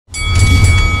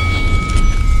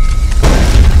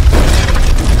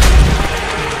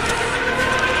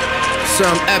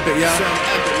Something epic, y'all.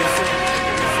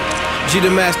 G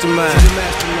the mastermind.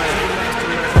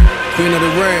 Queen of the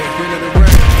ring.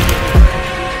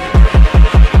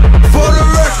 For the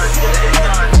record.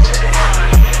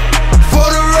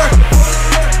 For the record.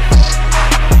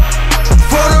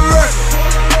 For the record.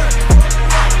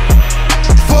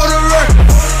 For the record.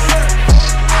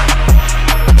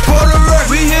 For the record.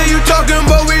 We hear you talking,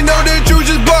 but we know that you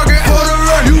just barking. For the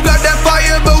record. You got that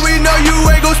fire, but we know you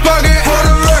ain't gon' spark it. For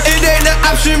the record. It ain't an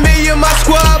option, me and my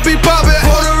squad be poppin'.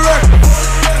 For the record.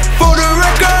 For the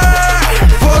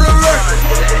record. For the record.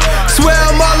 Swear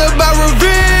I'm all about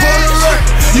revenge. For the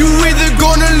record. You either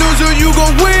gonna lose or you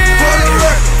gon' win. For the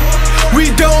record. We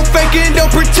don't fake and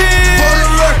don't pretend. For the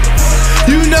record.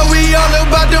 You know we all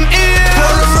about them ends.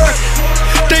 For the record.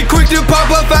 They quick to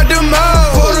pop up out the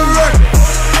mouth. For the record.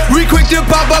 We quick to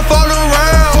pop up all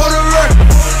around. For the record.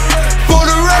 For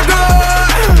the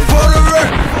record. For the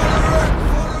record.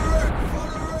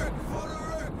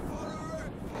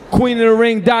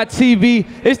 QueenOfTheRing.tv.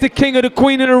 It's the king of the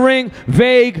Queen of the Ring.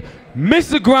 Vague.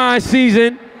 Mr. Grind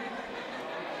season.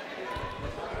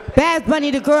 Bad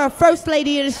Bunny, the girl, first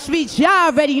lady of the streets. Y'all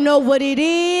already know what it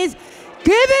is. Give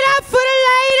it up for the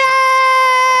lady!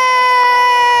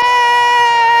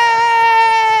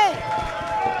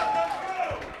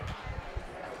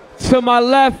 To my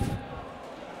left,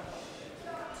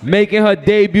 making her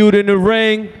debut in the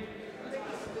ring.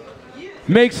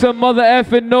 Make some mother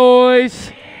effing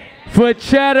noise for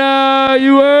Chetta.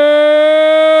 You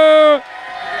heard?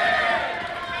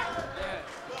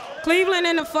 Cleveland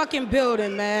in the fucking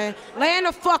building, man. Laying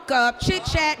the fuck up, chit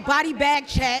chat, body bag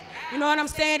chat. You know what I'm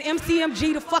saying?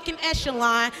 MCMG, the fucking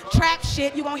echelon, trap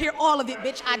shit. You gonna hear all of it,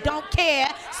 bitch. I don't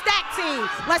care. Stack team,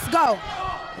 let's go.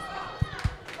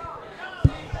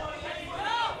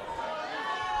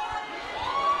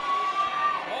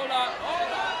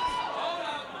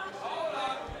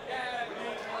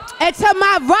 And to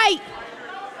my right,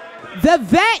 the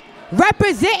vet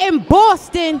representing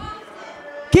Boston.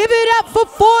 Give it up for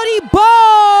 40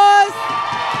 bars.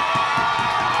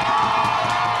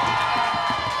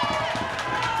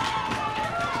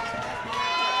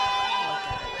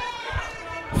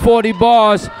 $40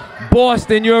 bars,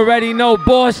 Boston, you already know.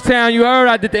 Bosstown, you heard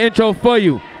I did the intro for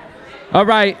you. All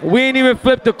right, we ain't even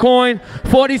flipped the coin.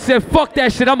 40 said, fuck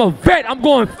that shit, I'm a vet, I'm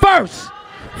going first.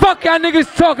 Fuck y'all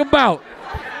niggas talking about.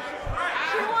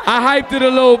 I hyped it a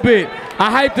little bit.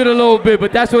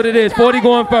 But that's what it is. 40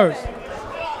 going first.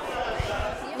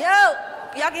 Yo,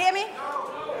 y'all can hear me?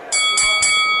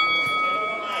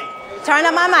 Turn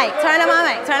up my mic.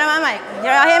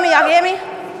 Y'all hear me? Y'all can hear me?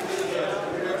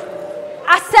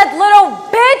 I said, little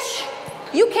bitch,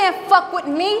 you can't fuck with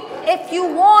me if you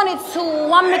wanted to.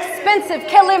 I'm expensive,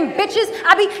 killing bitches.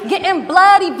 I be getting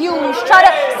bloody views. Try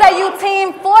to say you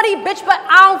team 40, bitch, but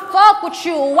I don't fuck with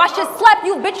you. I should slap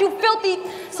you, bitch, you filthy,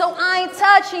 so I ain't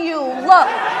touching you. Look.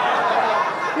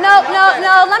 No,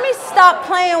 let me stop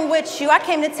playing with you. I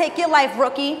came to take your life,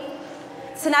 rookie.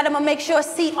 Tonight I'm gonna make sure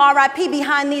C.R.I.P.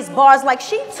 behind these bars like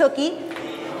she tookie.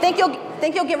 Think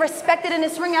you'll get respected in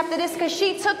this ring after this cause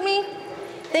she took me?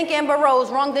 Think Amber Rose,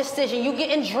 wrong decision. You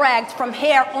getting dragged from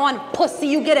hair on pussy.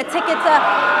 You get a ticket to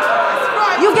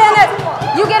you get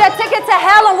a ticket to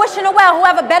hell and wishing her well.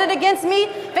 Whoever betted against me,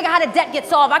 figure how the debt gets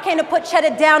solved. I came to put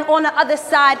Chetta down on the other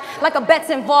side like a bet's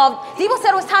involved. Devo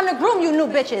said it was time to groom you new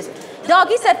bitches. Dog,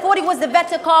 he said 40 was the vet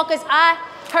to call cause I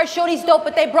heard Shorty's dope,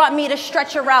 but they brought me to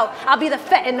stretch her out. I'll be the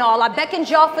fentanyl. I beckoned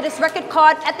y'all for this record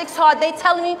card. Ethics hard, they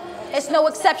telling me it's no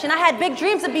exception. I had big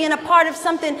dreams of being a part of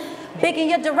something big in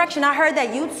your direction. I heard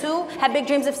that you too had big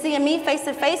dreams of seeing me face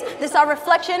to face. This our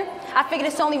reflection. I figured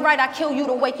it's only right I kill you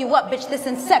to wake you up, bitch. This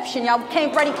inception. Y'all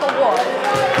came ready for war.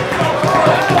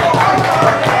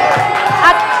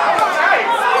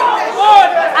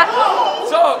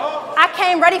 I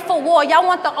came ready for war. Y'all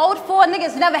want the old four?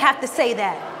 Niggas never have to say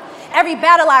that. Every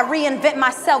battle I reinvent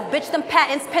myself, bitch, them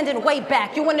patents pending way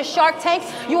back. You in the Shark Tank,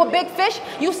 you a big fish,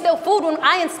 you still food when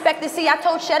I inspect to see. I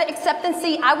told Chetta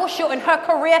acceptancy, I will shorten her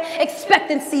career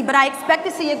expectancy, but I expect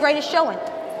to see your greatest showing.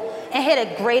 And hear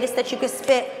the greatest that you could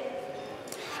spit.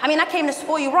 I mean, I came to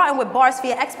spoil you rotten with bars for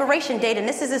your expiration date, and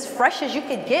this is as fresh as you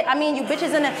could get. I mean, you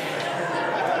bitches in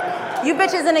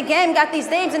the game got these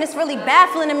names, and it's really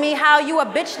baffling to me how you a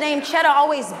bitch named Chetta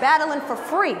always battling for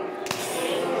free.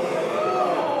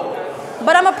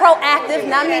 But I'm a proactive,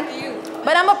 not me.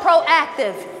 But I'm a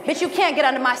proactive. Bitch, you can't get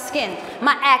under my skin.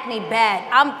 My acne bad.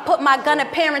 I'm put my gun of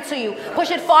parent to you. Push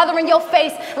it farther in your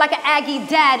face like an Aggie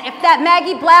dad. If that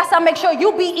Maggie blast, I'll make sure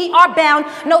you B.a.r.r. bound.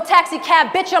 No taxi cab,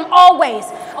 bitch, I'm always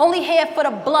only here for the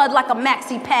blood like a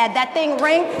maxi pad. That thing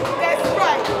ring? That's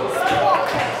right.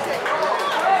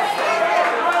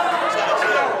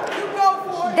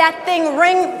 that thing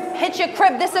ring, hit your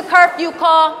crib, this a curfew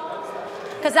call.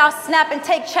 Cause I'll snap and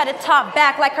take Chetta top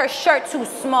back like her shirt too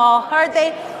small. Heard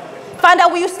they find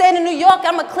out where you staying in New York,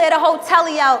 I'ma clear the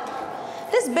hotel-y out.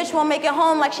 This bitch won't make it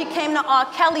home like she came to R.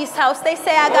 Kelly's house. They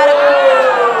say I gotta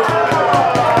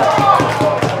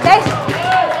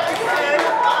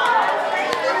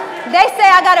They say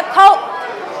I gotta cope.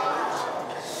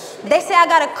 They say I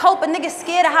gotta cope. A nigga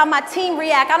scared of how my team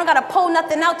react. I don't gotta pull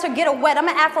nothing out to get her wet. I'm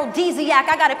an aphrodisiac.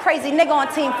 I got a crazy nigga on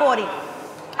Team 40.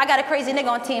 I got a crazy nigga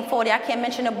on Team 40. I can't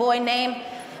mention a boy name,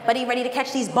 but he ready to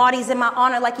catch these bodies in my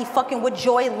honor like he fucking with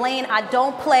Joy Lane. I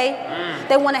don't play.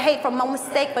 They wanna hate from my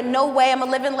mistake, but no way. I'm a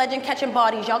living legend catching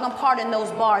bodies. Y'all gonna pardon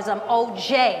those bars. I'm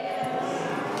OJ.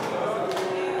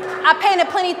 I painted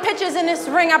plenty pictures in this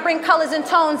ring. I bring colors and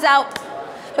tones out.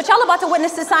 But y'all about to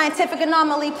witness a scientific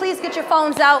anomaly. Please get your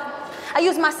phones out. I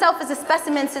use myself as a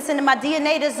specimen to send my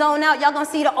DNA to zone out. Y'all gonna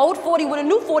see the old 40 with a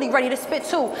new 40 ready to spit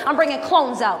too. I'm bringing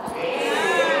clones out.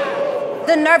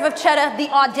 The nerve of Chetta, the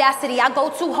audacity. I go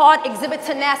too hard, exhibit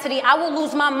tenacity. I will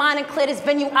lose my mind and clear this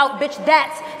venue out, bitch.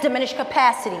 That's diminished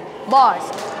capacity. Bars.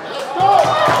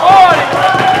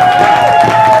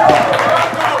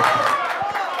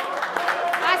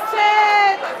 I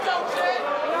said,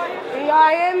 y'all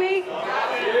hear me?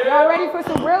 Y'all ready for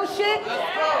some real shit?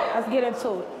 Let's get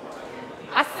into it.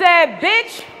 I said,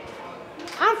 bitch,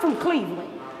 I'm from Cleveland,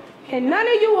 and none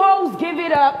of you hoes give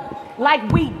it up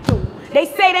like we do. They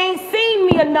say they ain't seen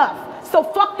me enough, so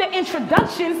fuck the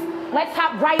introductions. Let's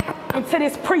hop right into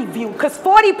this preview, cause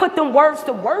 40 put them words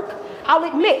to work. I'll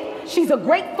admit, she's a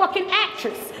great fucking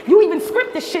actress. You even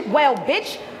script the shit well,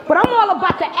 bitch, but I'm all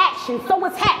about the action, so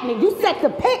what's happening? You set the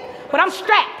pick, but I'm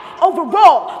strapped.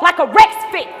 Overall, like a Rex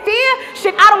fit. Fear?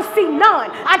 Shit, I don't see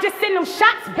none. I just send them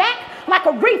shots back like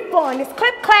a refund. This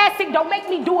clip classic, don't make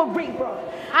me do a rerun.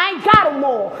 I ain't got them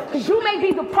all, cause you may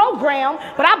be the program,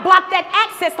 but I block that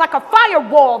access like a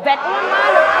firewall. That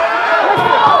online,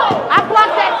 listen, I block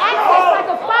that access like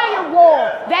a firewall.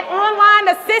 That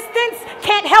online assistance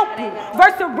can't help you.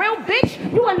 Versus a real bitch,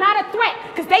 you are not a threat,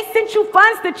 cause they sent you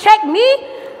funds to check me.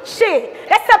 Shit,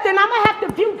 that's something I'ma have to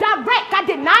view direct. I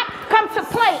did not come to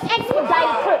play.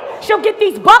 Expedited clip. She'll get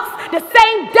these bucks the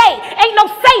same day. Ain't no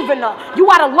saving her. You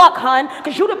out of luck, hun,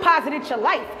 cause you deposited your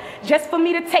life just for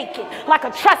me to take it. Like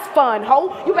a trust fund,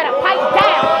 ho. You better pipe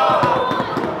down.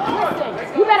 Listen,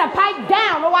 you better pipe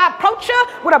down or I approach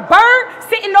her with a bird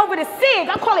sitting over the cig.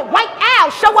 I call it white owl.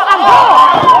 Show her I'm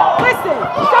wrong. Listen,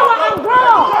 show her I'm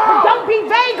wrong. But don't be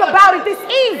vague about it. This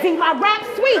easy. My rap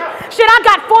sweet. Shit, I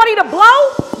got 40 to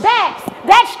blow. BABS,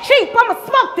 that's cheap. I'ma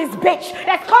smoke this bitch.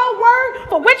 That's code word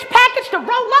for which package to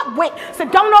roll up with. So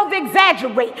don't over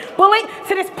exaggerate. Bullet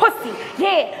to this pussy.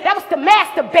 Yeah, that was the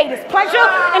masturbator's pleasure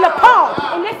in the palm.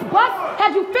 In this bus,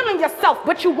 have you feeling yourself,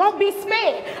 but you won't be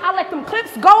spared. I let them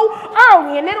clips go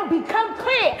early and it'll become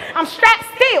clear. I'm strapped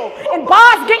still and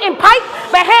bars getting piped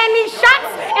behind these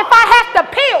shots. If I have to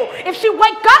peel, if she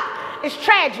wake up, it's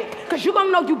tragic, cause you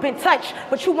gon' know you've been touched,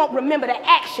 but you won't remember the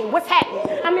action. What's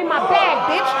happening? I'm in my bag,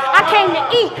 bitch. I came to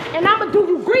eat, and I'ma do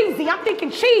you greasy. I'm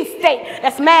thinking cheesesteak.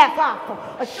 That's mad vodka,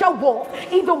 a show off.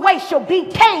 Either way, she'll be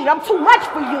paid. I'm too much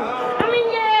for you. I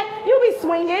mean, yeah, you be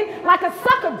swinging like a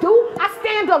sucker do. I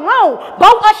stand alone.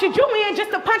 Bo ushered you in just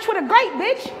to punch with a great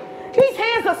bitch. These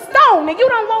hands are stone, and you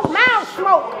don't want mouth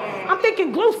smoke. I'm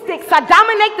thinking glue sticks. I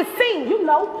dominate the scene, you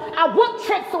know. I whoop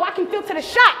tricks so I can feel to the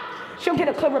shot. She'll get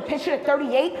a clearer picture at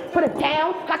 38, put it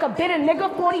down like a bitter nigga.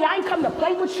 40, I ain't come to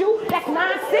play with you. That's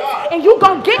 9-6, and you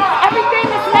gon' get everything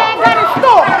this man got in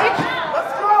store, bitch.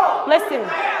 Listen,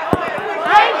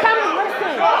 I ain't coming,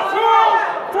 listen.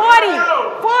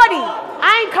 40,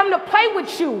 I ain't come to play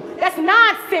with you. That's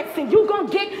nonsense, and you gon'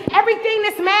 get everything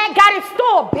this man got in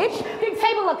store, bitch. Big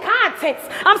table of contents.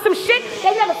 I'm some shit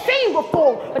they never seen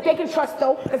before, but they can trust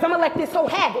though, cause I'ma let this hoe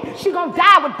have it. She gon'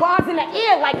 die with bars in the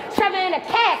ear like Trevor in a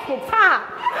casket. Time.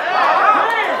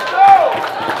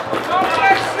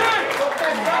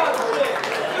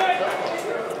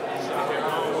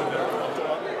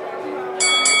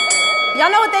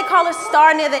 Y'all know what they call a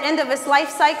star near the end of its life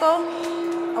cycle?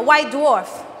 A white dwarf.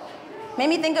 Made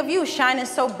me think of you, shining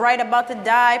so bright, about to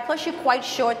die. Plus you're quite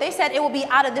short. They said it will be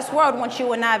out of this world once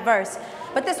you and I verse.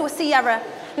 But this was Sierra.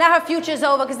 Now her future's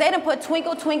over because they done put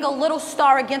Twinkle Twinkle Little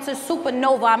Star against a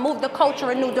supernova. I moved the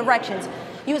culture in new directions.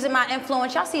 Using my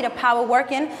influence, y'all see the power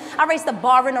working. I raised the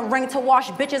bar in the ring to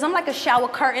wash bitches. I'm like a shower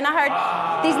curtain. I heard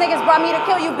these niggas brought me to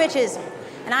kill you bitches.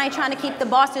 And I ain't trying to keep the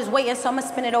bosses waiting, so I'ma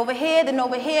spin it over here, then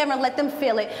over here, and let them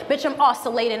feel it. Bitch, I'm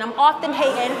oscillating. I'm often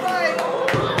hating.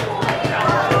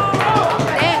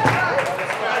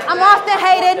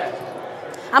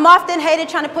 I'm often hated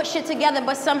trying to put shit together,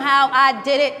 but somehow I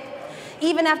did it.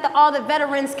 Even after all the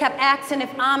veterans kept asking if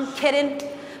I'm kidding.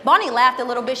 Bonnie laughed a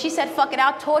little bit. She said, fuck it,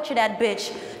 I'll torture that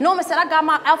bitch. Norma said, I got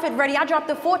my outfit ready. I dropped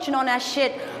a fortune on that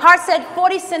shit. Hart said,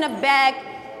 40 cents a bag.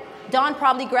 Dawn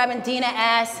probably grabbing Dina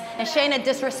ass. And Shayna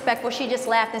disrespectful. She just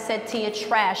laughed and said, Tia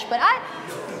trash. But I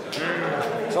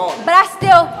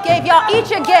still gave y'all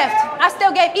each a gift. I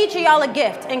still gave each of y'all a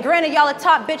gift. And granted, y'all a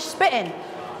top bitch spitting.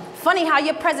 Funny how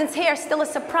your presence here is still a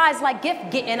surprise like gift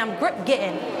getting. I'm grip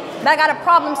getting. But I got a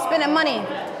problem spending money.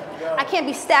 I can't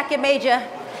be stacking major.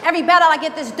 Every battle I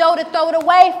get this dough to throw it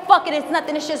away. Fuck it, it's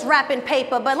nothing, it's just wrapping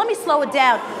paper. But let me slow it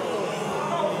down.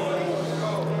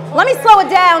 Let me slow it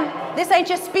down. This ain't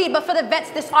just speed, but for the vets,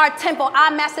 this art tempo. I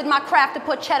mastered my craft to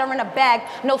put cheddar in a bag.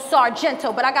 No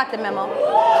Sargento, but I got the memo.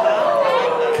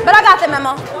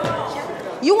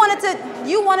 You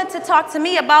wanted to talk to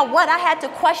me about what I had to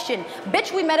question.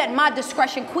 Bitch, we met at my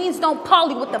discretion. Queens don't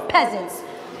parley with the peasants.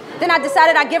 Then I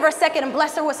decided I'd give her a second and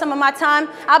bless her with some of my time.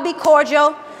 I'll be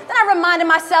cordial. Then I reminded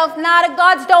myself, nah, the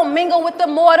gods don't mingle with the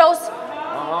mortals.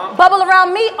 Bubble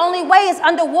around me, only way is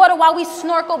underwater while we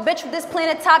snorkel. Bitch, with this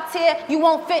planet top tier, you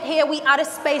won't fit here. We out of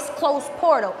space, closed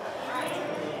portal.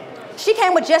 She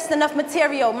came with just enough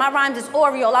material. My rhymes is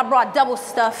Oreo, I brought double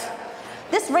stuff.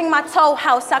 This ring my toe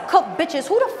house, I cook bitches.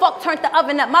 Who the fuck turned the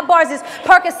oven up? My bars is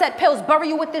Percocet pills, bury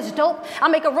you with this dope. I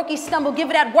make a rookie stumble, give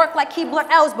it at work like Keebler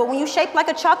L's. But when you shape like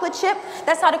a chocolate chip,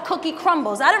 that's how the cookie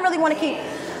crumbles. I didn't really want to keep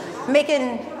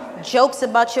making jokes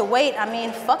about your weight. I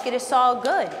mean, fuck it, it's all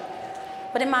good.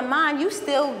 But in my mind, you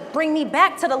still bring me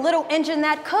back to the little engine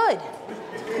that could.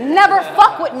 Never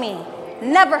fuck with me.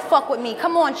 Never fuck with me.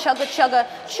 Come on, chugga chugga.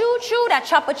 Choo choo, that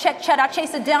chopper check chat. I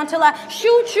chase it down till I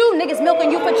shoot you. Niggas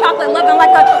milking you for chocolate, loving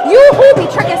like a you who be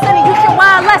tricking, sending you shit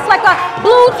wireless like a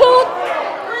Bluetooth.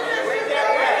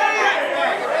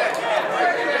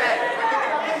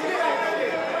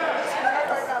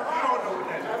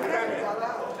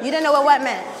 You didn't know what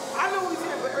meant?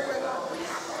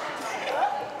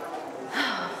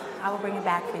 I will bring it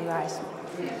back for you guys.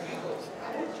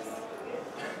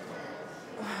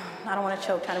 I don't want to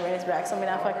choke trying to bring this back, so let me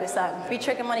not fuck this up. Be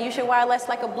tricking money, you should wireless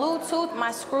like a Bluetooth.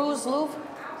 My screws loose.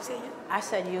 I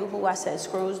said you, who I said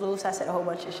screws loose. I said a whole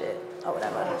bunch of shit, or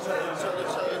whatever.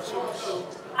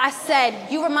 I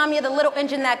said, you remind me of the little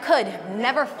engine that could.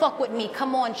 Never fuck with me.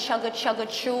 Come on, chugga chugga,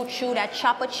 choo choo. That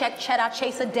chopper check Chetta, I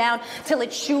chase it down till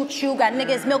it choo choo. Got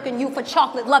niggas milking you for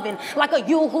chocolate loving. Like a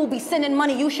you who be sending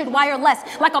money, you should wireless.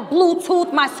 Like a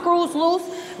Bluetooth, my screws loose.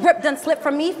 Rip done slip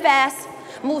from me fast.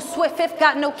 Move swift, fifth,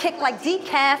 got no kick like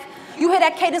decaf. You hear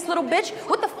that cadence, little bitch?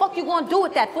 What the fuck you gonna do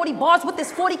with that? 40 bars with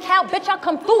this 40 cal? Bitch, I'll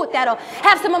come through with that. Or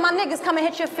have some of my niggas come and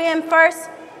hit your fam first.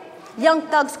 Young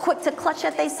thugs quick to clutch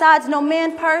at they sides, no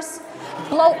man purse.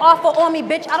 Blow offer on me,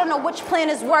 bitch. I don't know which plan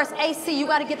is worse. AC, you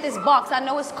gotta get this box. I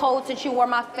know it's cold since you were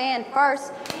my fan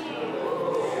first.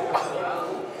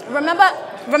 Remember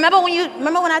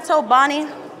when I told Bonnie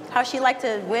how she liked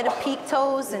to wear the peak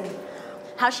toes and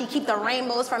how she keep the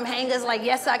rainbows from hangers? Like,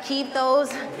 yes, I keep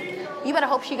those. You better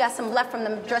hope she got some left from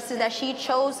the dresses that she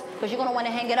chose, because you're gonna want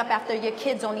to hang it up after your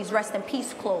kids on these rest in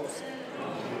peace clothes.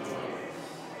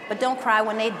 But don't cry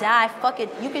when they die. Fuck it,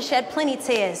 you can shed plenty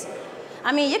tears.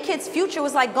 I mean, your kid's future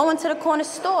was like going to the corner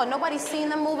store. Nobody's seen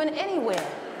them moving anywhere.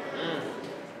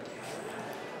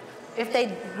 If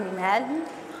they mad.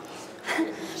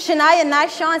 Shania and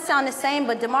Nyshawn sound the same,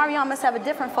 but Demarion must have a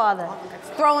different father.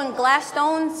 Throwing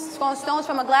stones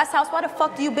from a glass house. Why the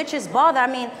fuck do you bitches bother? I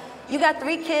mean, you got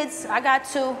 3 kids, I got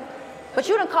 2. But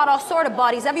you done caught all sort of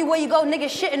bodies. Everywhere you go, niggas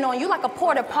shitting on you like a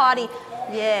porta potty.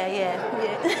 Yeah.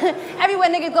 Everywhere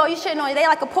niggas go, you shitting on you. They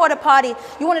like a porta potty.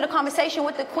 You wanted a conversation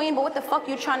with the queen, but what the fuck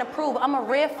you trying to prove? I'm a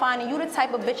rare find, and you the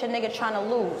type of bitch a nigga trying to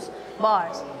lose.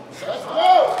 Bars.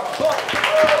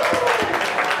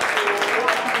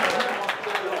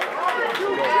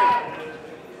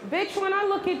 Bitch, when I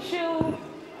look at you,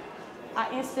 I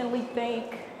instantly think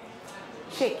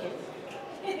chicken.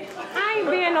 I ain't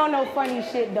being on no funny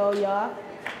shit though, y'all.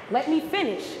 Let me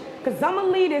finish. Cause I'ma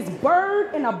leave this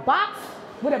bird in a box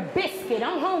with a biscuit.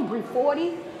 I'm hungry,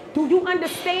 40. Do you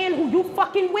understand who you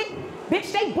fucking with?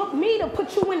 Bitch, they booked me to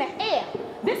put you in the air.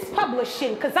 This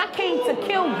publishing, cause I came to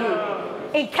kill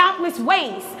you in countless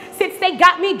ways. Since they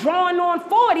got me drawing on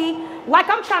 40, like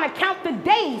I'm trying to count the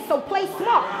days, so play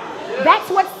smart. That's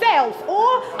what sells.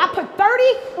 Or I put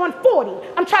 30 on 40.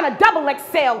 I'm trying to double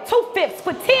XL, 2/5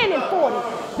 for 10 and 40.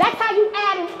 That's how you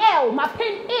add an L, my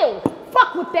pen ill.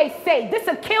 Fuck what they say, this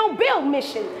a Kill Bill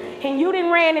mission. And you done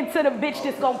ran into the bitch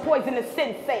that's gonna poison the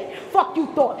sensei. Fuck you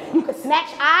thought. You could snatch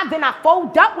eyes, then I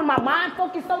fold up when my mind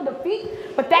focused on defeat.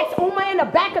 But that's Uma in the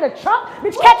back of the truck.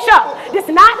 Bitch, catch up. This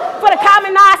not for the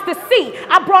common eyes to see.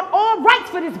 I brought all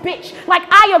rights for this bitch. Like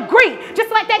I agree.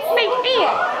 Just like that sink in.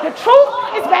 The truth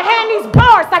is behind these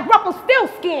bars like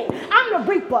Rumpelstiltskin. I'm the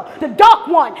Reaper, the dark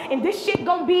one. And this shit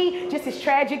gonna be just as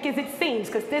tragic as it seems.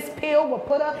 Cause this pill will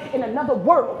put her in another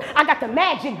world. I got the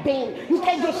magic beam. You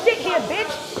can't get shit here,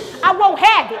 bitch. I won't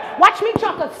have it. Watch me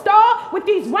chuck a star with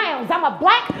these rounds. I'm a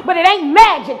black, but it ain't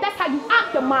magic. That's how you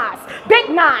optimize. Big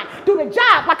 9, do the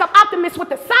job like I'm Optimus with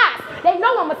the size. They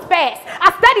know I'm a spaz.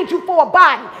 I studied you for a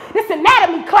body. This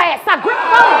anatomy class, I grip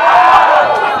phone.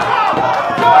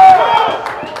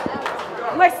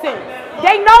 Listen,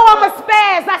 they know I'm a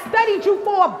spaz. I studied you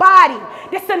for a body.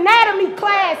 This anatomy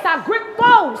class, I grip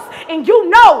foes. And you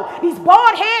know, these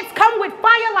bald heads come with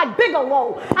fire like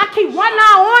Bigelow. I keep one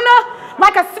eye on her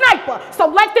like a sniper. So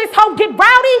let this hoe get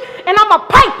rowdy and I'm a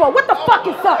piper. What the fuck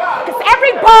is up? Cause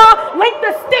every bar linked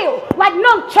to steel like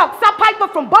nunchucks. I pipe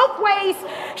her from both ways.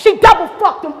 She double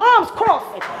fucked them, arms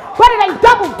crossing. But it ain't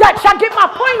double dutch. I get my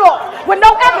point off with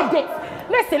no evidence.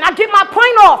 Listen, I get my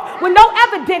point off with no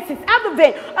evidence. It's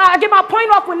relevant. I get my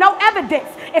point off with no evidence.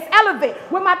 It's relevant.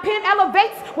 When my pen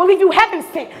elevates, will leave you heaven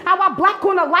sent. How I black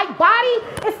on a light body?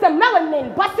 It's the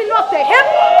melanin busting off the hip.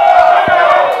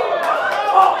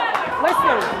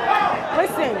 Listen.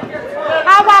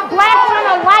 How I black on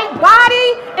a light body?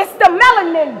 It's the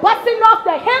melanin busting off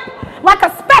the hip like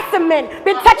a specimen.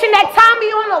 Been touching that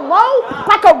Tommy on the low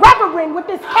like a reverend with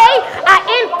this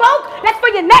K-I-N-folk. That's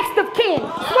for your next of kin.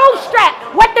 Smooth strap,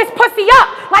 wet this pussy up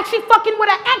like she fucking with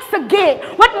an ex again.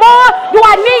 What more do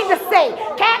I need to say?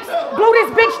 Caps, blew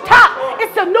this bitch top.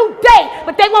 It's a new day,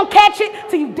 but they won't catch it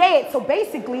till you dead. So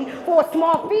basically, for a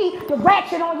small fee, the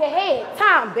ratchet on your head.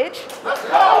 Time, bitch. Let's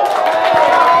go.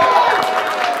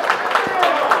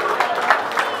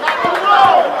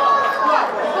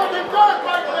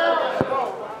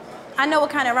 I know what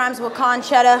kind of rhymes with con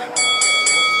Chetta.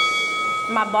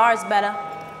 My bar's better.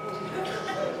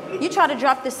 You try to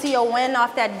drop the C-O-N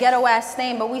off that ghetto-ass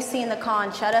name, but we seen the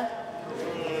con Chetta.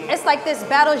 It's like this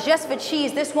battle's just for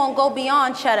cheese. This won't go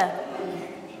beyond Chetta.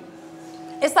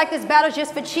 It's like this battle's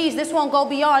just for cheese. This won't go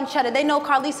beyond Chetta. They know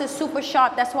Carlisa's super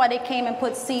sharp. That's why they came and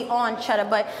put C on Chetta.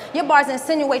 But your bars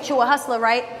insinuate you a hustler,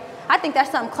 right? I think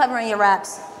that's something clever in your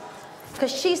raps.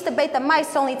 Cause cheese to bait the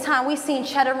mice, only time we seen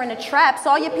Chetta in the trap. So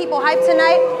all your people hyped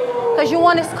tonight, cause you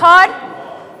won this card.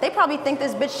 They probably think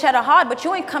this bitch Chetta hard, but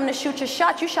you ain't come to shoot your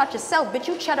shot. You shot yourself, bitch.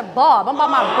 You Chetta Bob. I'm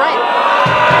about my bread.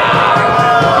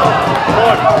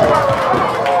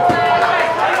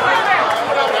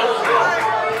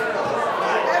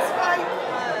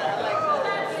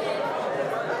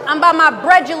 I'm about my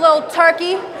bread, you little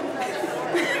turkey.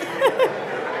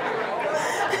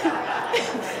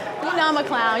 You know I'm a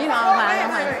clown, you know I'm a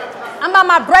clown. I'm about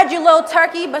my bread, you little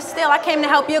turkey, but still I came to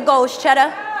help your goals,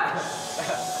 Chetta.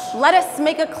 Let us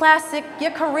make a classic.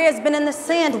 Your career's been in the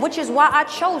sand, which is why I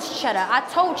chose Chetta. I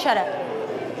told Chetta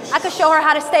I could show her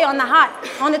how to stay on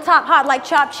the top hot like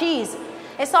chopped cheese.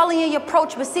 It's all in your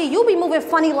approach, but see, you be moving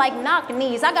funny like knock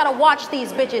knees. I gotta watch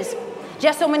these bitches.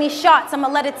 Just so many shots, I'ma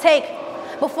let it take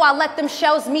before I let them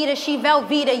shells meet her. She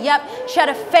Velveeta, yep,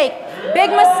 Chetta fake. Big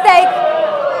mistake.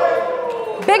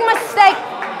 Big mistake,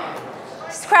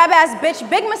 crab ass bitch,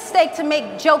 big mistake to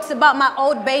make jokes about my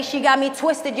old bae. She got me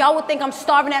twisted. Y'all would think I'm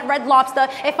starving at Red Lobster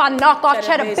if I knock off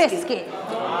Chetta biscuit.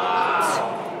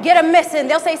 Get a missing.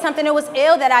 They'll say something that was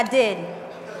ill that I did.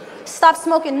 Stop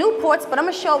smoking Newports, but I'm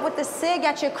gonna show up with the cig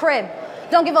at your crib.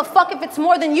 Don't give a fuck if it's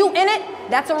more than you in it.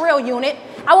 That's a real unit.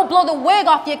 I will blow the wig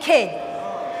off your kid.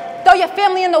 Throw your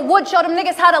family in the woods, show them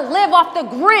niggas how to live off the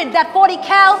grid. That 40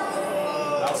 cal,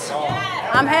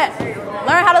 I'm hit.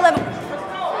 Learn how to live.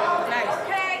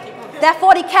 That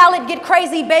 40 cal, it get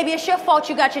crazy, baby. It's your fault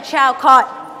you got your child caught.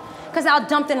 Cause I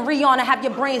dumped in Rion and have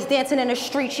your brains dancing in the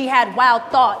street. She had wild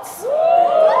thoughts.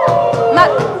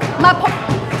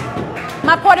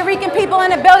 My Puerto Rican people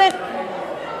in the building.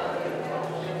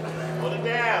 Put it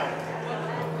down.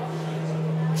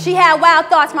 She had wild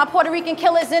thoughts. My Puerto Rican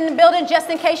killers in the building, just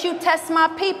in case you test my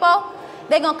people.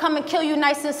 They gonna come and kill you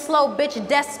nice and slow, bitch,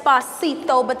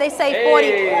 despacito. But they say 40.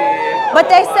 Hey. But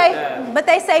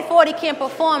they say 40 can't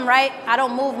perform, right? I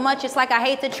don't move much. It's like I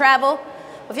hate to travel.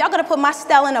 If y'all gonna put my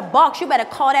style in a box, you better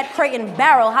call that crate and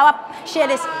barrel. How I share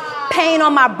this pain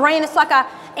on my brain, it's like I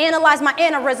analyze my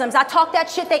aneurysms. I talk that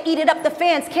shit, they eat it up the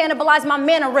fans, cannibalize my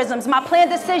mannerisms. My planned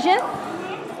decision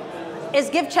is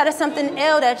give Chetta something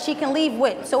ill that she can leave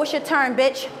with. So it's your turn,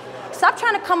 bitch. Stop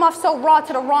trying to come off so raw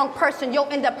to the wrong person. You'll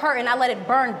end up hurting. I let it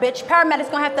burn, bitch.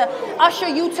 Paramedics gonna have to usher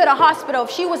you to the hospital.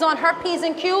 If she was on her P's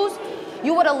and Q's,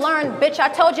 you would have learned, bitch. I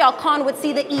told y'all Con would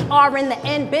see the ER in the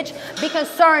end, bitch. Be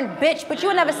concerned, bitch. But you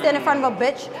would never stand in front of a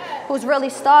bitch who's really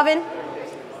starving.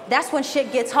 That's when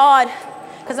shit gets hard.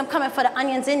 Cause I'm coming for the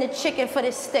onions and the chicken for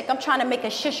this stick. I'm trying to make a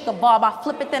shish kebab. I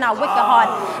flip it, then I wick it hard.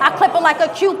 I clip it like a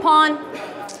coupon.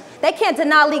 They can't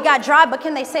deny Lee got dry, but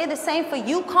can they say the same for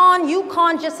Yukon?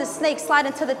 Yukon just a snake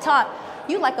sliding to the top.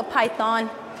 You like a python.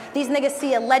 These niggas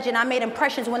see a legend. I made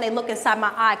impressions when they look inside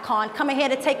my icon. Coming here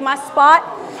to take my spot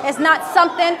is not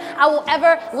something I will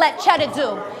ever let Chetta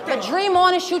do. But dream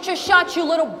on and shoot your shot, you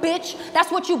little bitch.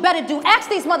 That's what you better do. Ask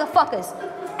these motherfuckers.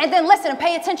 And then listen and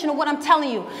pay attention to what I'm telling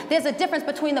you. There's a difference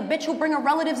between the bitch who bring her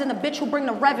relatives and the bitch who bring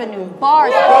the revenue.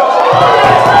 Bars, bitch.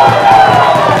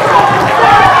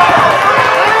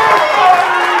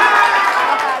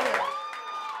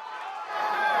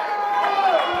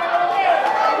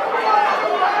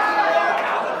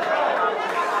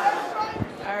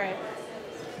 All right.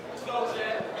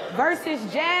 Versus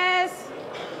Jazz.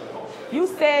 You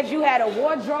said you had a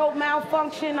wardrobe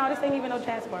malfunction. No, this ain't even no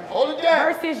jazz part. Hold it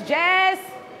down. Versus Jazz.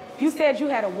 You said you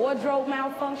had a wardrobe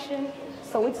malfunction,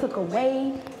 so it took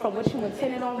away from what you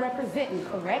intended on representing,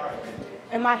 correct?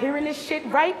 Am I hearing this shit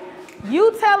right?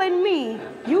 You telling me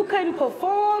you couldn't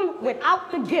perform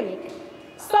without the gimmick.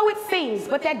 So it seems,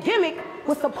 but that gimmick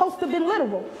was supposed to be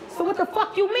literal. So what the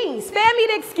fuck you mean? Spare me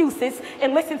the excuses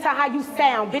and listen to how you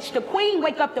sound, bitch. The queen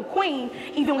wake up the queen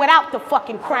even without the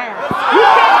fucking crown. You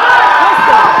can't,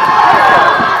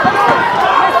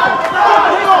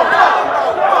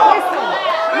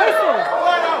 listen.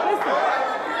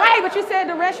 Right, but you said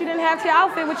the rest you didn't have to your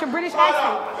outfit with your British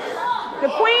accent. The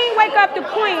queen wake up the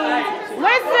queen.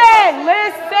 Listen.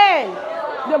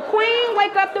 The queen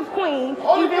wake up the queen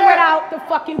even without the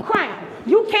fucking crown.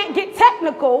 You can't get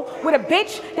technical with a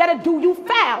bitch that'll do you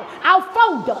foul. I'll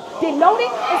fold her. Denoted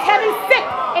is having sick.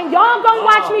 And y'all gonna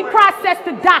watch me process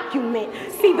the document.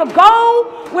 See, the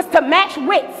goal was to match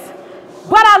wits.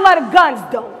 But I love the guns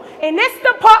though. And this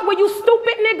the part where you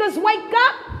stupid niggas wake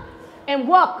up and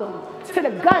welcome to the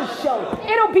gun show.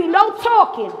 It'll be no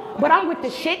talking, but I'm with the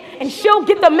shit, and she'll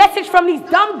get the message from these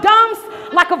dum-dums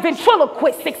like a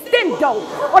ventriloquist, extendo,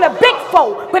 or a big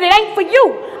foe, but it ain't for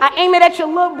you. I aim it at your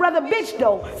little brother bitch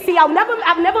though. See, I'll never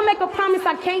make a promise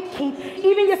I can't keep,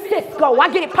 even your sis go. I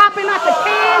get it popping out the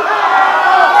can.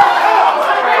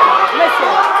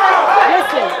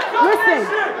 Listen.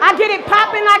 I get it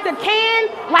popping out the can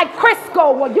like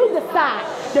Crisco, or you decide,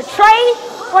 the tray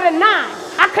or the 9.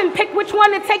 I couldn't pick which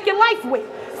one to take your life with.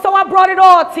 So I brought it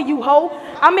all to you, ho.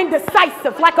 I'm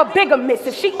indecisive, like a bigamist.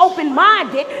 If she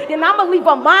open-minded, then I'ma leave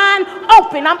her mind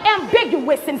open. I'm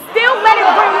ambiguous and still let it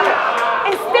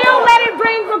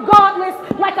ring regardless,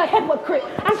 like a hypocrite.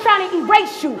 I'm trying to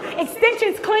erase you.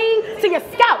 Extensions clean to your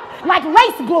scalp, like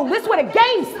lace glue. This where the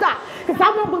game stops. Cause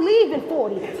I won't believe in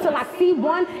 40 till I see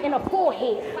one in a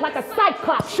forehead, like a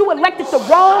cyclops. You elected the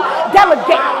wrong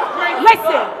delegate.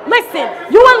 Listen,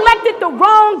 you elected the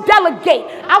wrong delegate.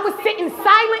 I was sitting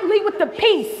silently with the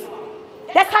peace.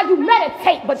 That's how you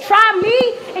meditate, but try me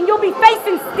and you'll be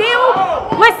facing steel.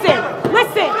 Listen,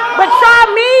 but try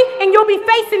me and you'll be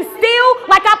facing steel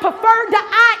like I preferred the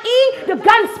IE, the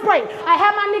gun spray. I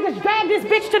had my niggas drag this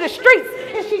bitch to the streets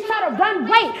and she try to run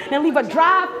away, then leave a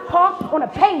drive parked on a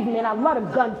pavement. I love a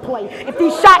gunplay. If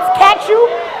these shots catch you,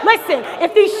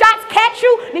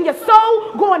 then your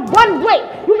soul going one way.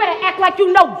 You better act like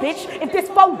you know, bitch. If this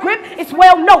faux grip, it's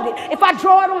well noted. If I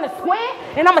draw it on the square,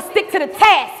 then I'ma stick to the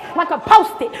task like a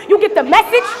post-it. You get the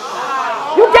message?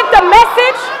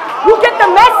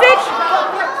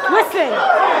 Listen.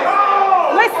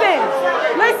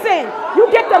 You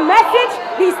get the message?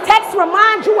 These texts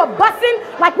remind you of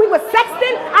busing like we were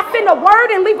sexting. I send a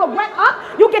word and leave a wet up.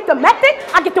 You get the method?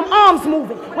 I get them arms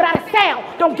moving without a sound.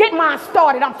 Don't get mine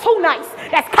started. I'm too nice.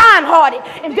 That's kind-hearted.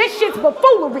 And this shit's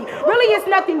buffoonery. Really, it's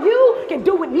nothing you can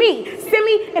do with me. Send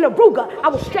me in a Ruger. I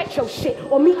will stretch your shit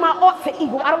or meet my alter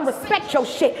ego. I don't respect your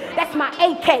shit. That's my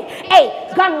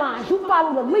AK. Gun lines. You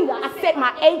follow the leader. I said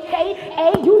my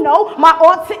AKA, you know, my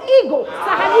alter ego. So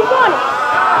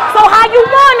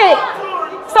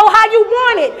how you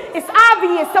want it? It's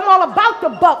obvious I'm all about the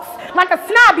bucks, like a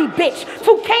snobby bitch.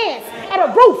 2 cans at a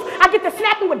roof. I get to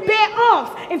snapping with bare arms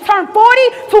and turn 40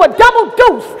 to a double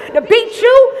deuce. To beat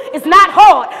you is not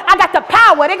hard. I got the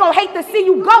power. They gonna hate to see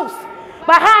you ghost.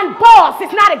 Behind bars,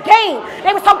 it's not a game.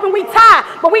 They was hoping we tied,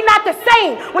 but we not the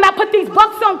same. When I put these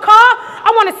bucks on car,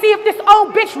 I want to see if this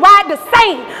old bitch ride the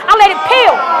same. I let it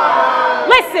peel.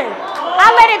 Listen, I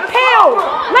let it peel.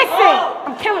 Listen,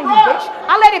 I'm killing you, bitch.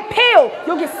 I let it peel.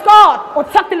 You'll get scarred or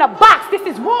tucked in a box. This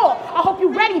is war. I hope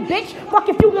you ready, bitch. Fuck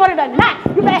if you want it or not.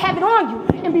 You better have it on you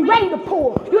and be ready to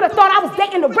pull. You'd have thought I was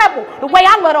dating the rebel. The way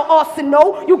I let her also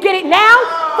know. You get it now?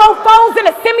 4 foes in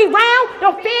a semi-round.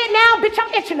 Don't fear it now, bitch. I'm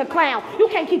itching to clown. You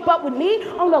can't keep up with me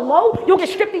on the low. You'll get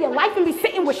stripped of your life and be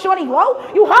sitting with Shorty Low.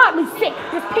 You hardly sick.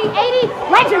 This P80,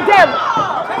 legendary.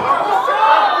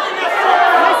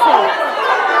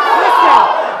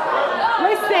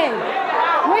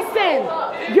 Listen.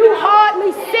 You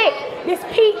hardly sick. This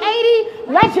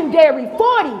P80, legendary.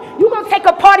 40. You gonna take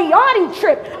a party-arty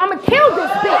trip. I'ma kill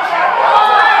this bitch.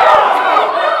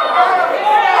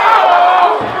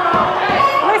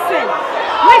 Listen.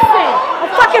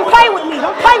 Don't fucking play with me.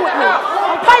 Don't play with me.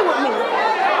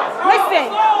 Listen.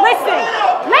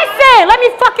 Let me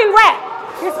fucking rap.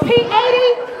 This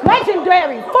P80,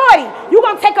 legendary. 40. You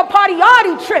gonna take a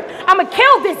party-arty trip. I'ma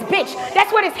kill this bitch.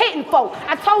 That's what it's hitting for.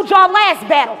 I told y'all last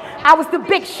battle, I was the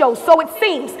big show, so it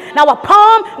seems. Now a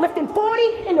palm lifting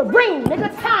 40 in the ring, nigga,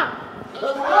 time. You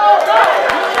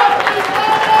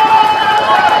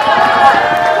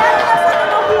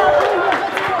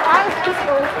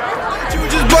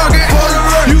just bargain.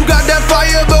 You got that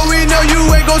fire, but we know you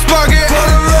ain't gon' spark it.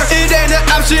 It ain't an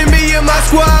option, me and my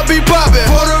squad be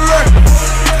poppin'.